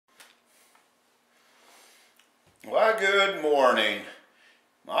Why, good morning.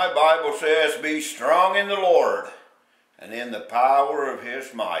 My Bible says, be strong in the Lord and in the power of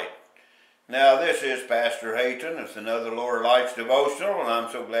His might. Now, this is Pastor Hayton. It's another Lord Lights Devotional, and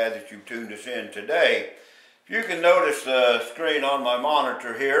I'm so glad that you've tuned us in today. If you can notice the screen on my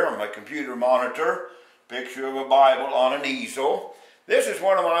monitor here, on my computer monitor, picture of a Bible on an easel. This is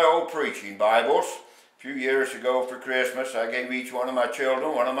one of my old preaching Bibles. A few years ago for Christmas, I gave each one of my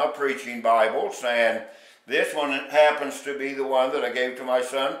children one of my preaching Bibles, and this one happens to be the one that I gave to my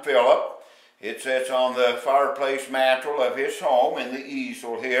son Philip. It sits on the fireplace mantel of his home in the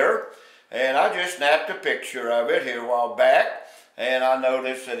easel here. And I just snapped a picture of it here a while back. And I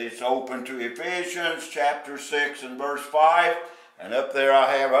noticed that it's open to Ephesians chapter 6 and verse 5. And up there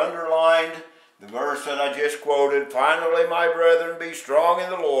I have underlined the verse that I just quoted. Finally, my brethren, be strong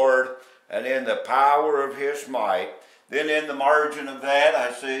in the Lord and in the power of His might. Then in the margin of that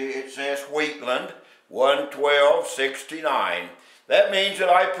I see it says Wheatland 1:12:69. That means that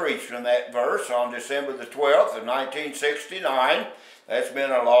I preached from that verse on December the 12th of 1969. That's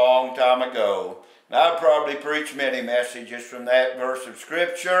been a long time ago. Now, I've probably preached many messages from that verse of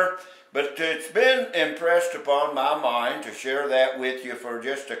Scripture, but it's been impressed upon my mind to share that with you for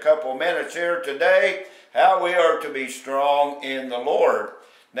just a couple minutes here today, how we are to be strong in the Lord.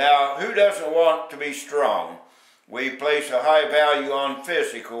 Now, who doesn't want to be strong? We place a high value on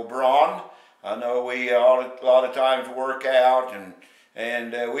physical brawn. I know we a lot of times work out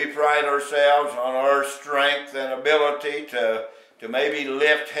and we pride ourselves on our strength and ability to maybe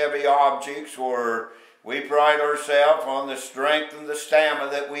lift heavy objects, or we pride ourselves on the strength and the stamina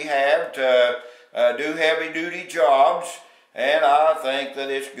that we have to do heavy-duty jobs, and I think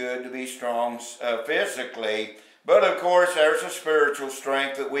that it's good to be strong physically. But of course, there's a spiritual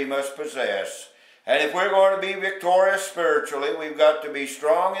strength that we must possess. And if we're going to be victorious spiritually, we've got to be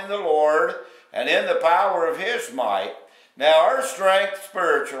strong in the Lord and in the power of His might. Now, our strength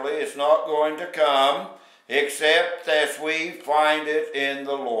spiritually is not going to come except as we find it in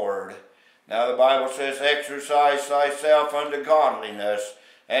the Lord. Now, the Bible says, exercise thyself unto godliness.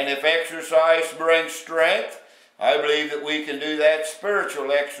 And if exercise brings strength, I believe that we can do that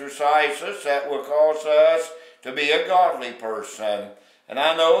spiritual exercises that will cause us to be a godly person. And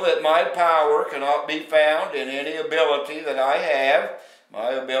I know that my power cannot be found in any ability that I have.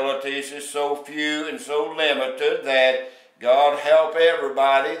 My abilities is so few and so limited that God help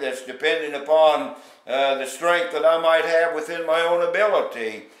everybody that's depending upon the strength that I might have within my own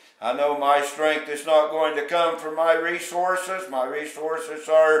ability. I know my strength is not going to come from my resources. My resources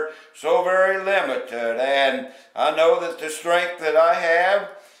are so very limited. And I know that the strength that I have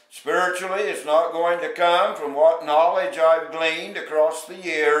spiritually is not going to come from what knowledge I've gleaned across the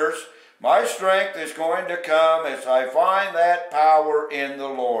years. My strength is going to come as I find that power in the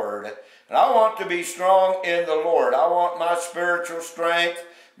Lord. And I want to be strong in the Lord. I want my spiritual strength,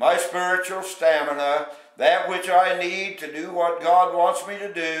 my spiritual stamina, that which I need to do what God wants me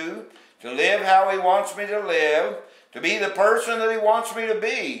to do, to live how He wants me to live, to be the person that He wants me to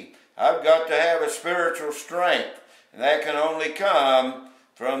be. I've got to have a spiritual strength, and that can only come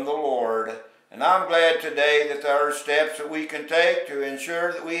from the Lord. And I'm glad today that there are steps that we can take to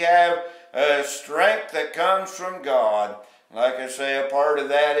ensure that we have a strength that comes from God. Like I say, a part of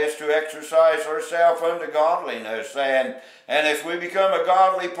that is to exercise ourselves unto godliness. And as we become a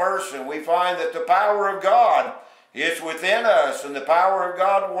godly person, we find that the power of God is within us, and the power of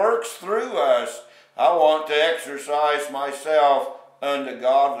God works through us. I want to exercise myself unto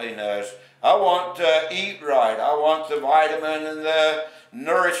godliness. I want to eat right. I want the vitamin and the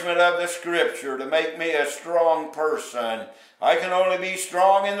nourishment of the Scripture to make me a strong person. I can only be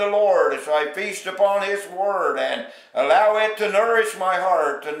strong in the Lord as I feast upon His Word and allow it to nourish my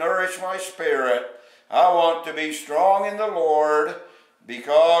heart, to nourish my spirit. I want to be strong in the Lord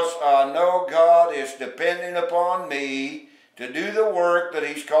because I know God is depending upon me to do the work that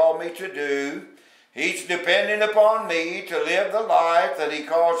He's called me to do. He's depending upon me to live the life that He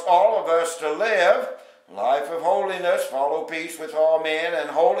calls all of us to live. Life of holiness, follow peace with all men, and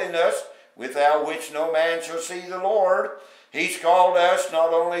holiness, without which no man shall see the Lord. He's called us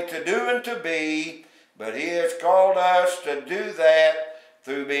not only to do and to be, but He has called us to do that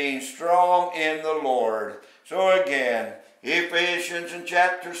through being strong in the Lord. So again, Ephesians in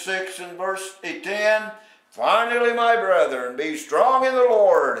chapter 6 and verse 10, finally, my brethren, be strong in the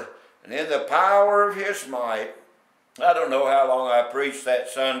Lord and in the power of His might. I don't know how long I preached that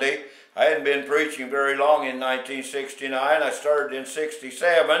Sunday. I hadn't been preaching very long in 1969. I started in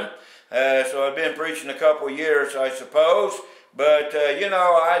 67. So I've been preaching a couple years, I suppose. But, you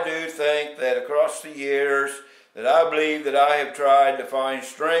know, I do think that across the years that I believe that I have tried to find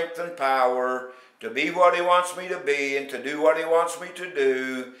strength and power to be what He wants me to be and to do what He wants me to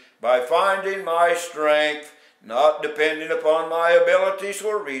do by finding my strength, not depending upon my abilities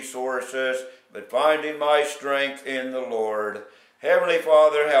or resources, but finding my strength in the Lord. Heavenly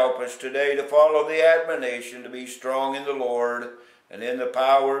Father, help us today to follow the admonition to be strong in the Lord and in the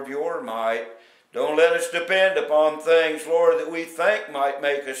power of your might. Don't let us depend upon things, Lord, that we think might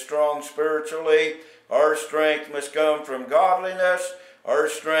make us strong spiritually. Our strength must come from godliness. Our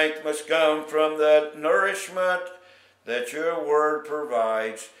strength must come from the nourishment that your word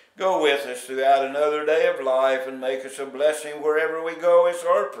provides. Go with us throughout another day of life and make us a blessing wherever we go is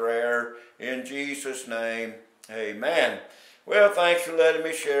our prayer. In Jesus' name, amen. Well, thanks for letting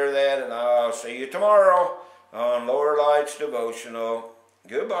me share that, and I'll see you tomorrow on Lower Lights Devotional.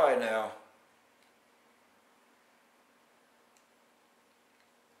 Goodbye now.